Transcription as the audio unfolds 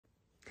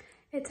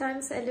At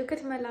times I look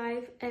at my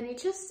life and it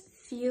just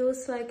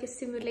feels like a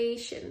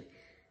simulation.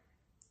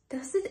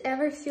 Does it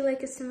ever feel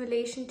like a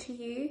simulation to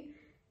you?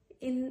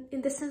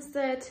 In the sense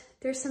that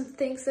there's some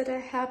things that are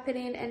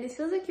happening and it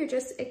feels like you're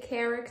just a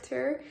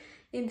character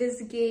in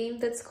this game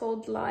that's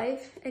called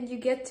life, and you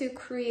get to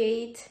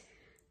create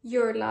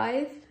your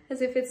life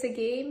as if it's a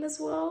game as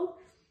well.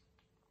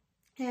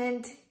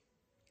 And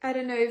I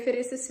don't know if it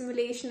is a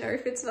simulation or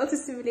if it's not a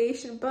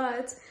simulation,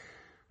 but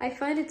I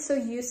find it so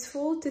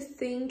useful to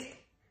think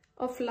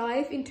of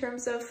life in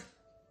terms of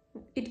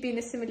it being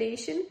a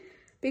simulation,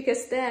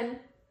 because then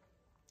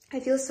I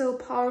feel so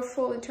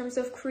powerful in terms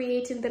of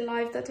creating the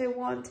life that I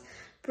want,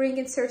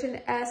 bringing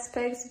certain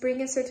aspects,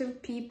 bringing certain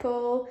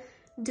people,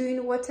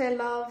 doing what I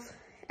love,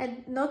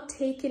 and not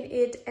taking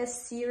it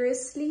as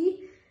seriously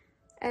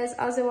as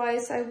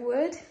otherwise I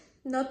would,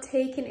 not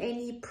taking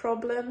any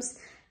problems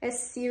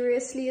as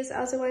seriously as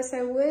otherwise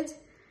I would.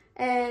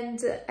 And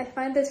I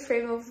find that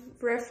frame of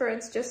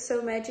reference just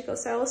so magical.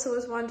 So I also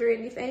was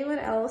wondering if anyone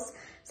else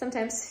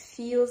sometimes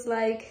feels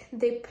like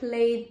they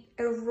play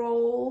a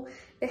role,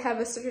 they have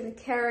a certain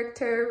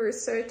character or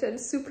certain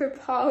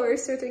superpower,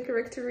 certain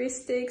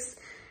characteristics,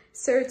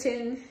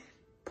 certain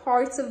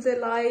parts of their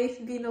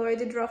life being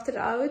already drafted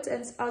out,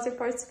 and other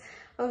parts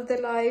of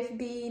their life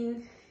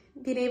being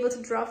able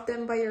to draft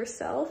them by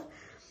yourself.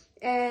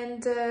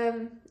 And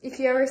if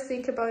you ever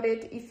think about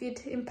it, if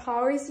it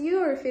empowers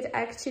you or if it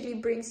actually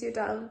brings you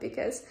down,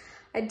 because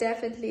I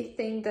definitely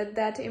think that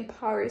that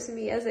empowers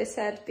me, as I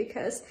said,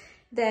 because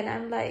then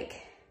I'm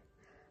like,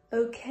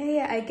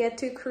 okay, I get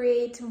to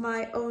create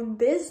my own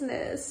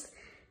business.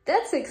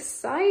 That's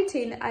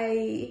exciting.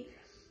 I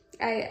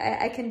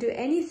can do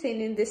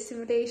anything in this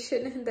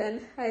simulation, and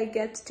then I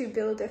get to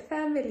build a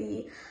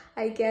family.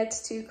 I get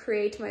to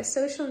create my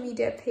social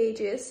media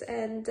pages,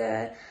 and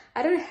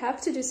I don't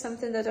have to do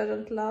something that I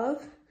don't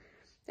love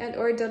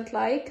or don't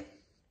like.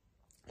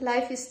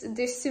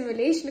 This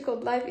simulation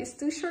called life is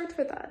too short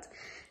for that.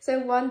 So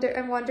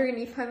I'm wondering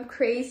if I'm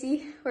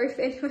crazy or if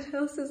anyone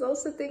else is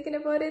also thinking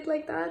about it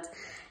like that.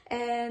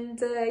 And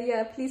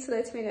yeah, please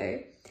let me know.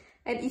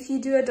 And if you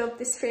do adopt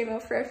this frame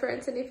of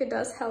reference and if it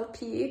does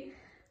help you,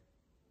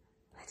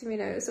 let me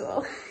know as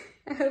well.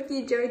 I hope you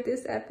enjoyed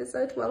this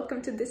episode.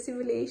 Welcome to the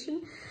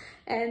simulation.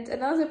 And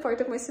another part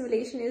of my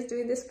simulation is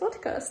doing this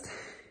podcast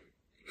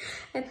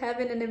and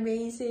having an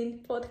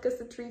amazing podcast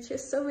that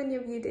reaches so many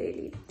of you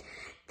daily.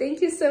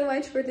 Thank you so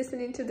much for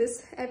listening to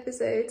this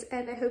episode,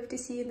 and I hope to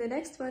see you in the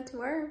next one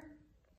tomorrow.